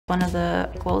One of the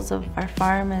goals of our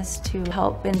farm is to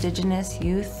help Indigenous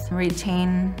youth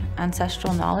retain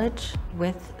ancestral knowledge.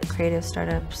 With creative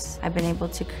startups, I've been able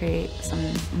to create some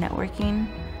networking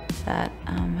that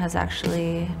has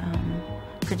actually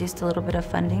produced a little bit of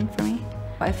funding for me.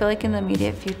 I feel like in the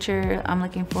immediate future, I'm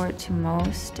looking forward to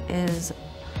most is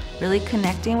really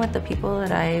connecting with the people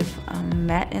that I've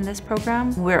met in this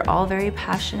program. We're all very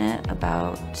passionate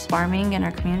about farming in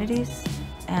our communities,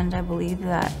 and I believe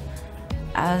that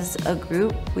as a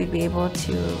group, we'd be able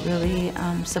to really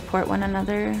support one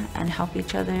another and help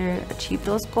each other achieve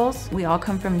those goals. We all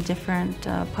come from different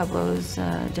pueblos,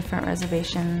 different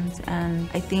reservations, and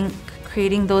I think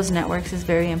creating those networks is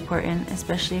very important,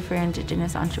 especially for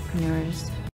Indigenous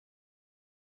entrepreneurs.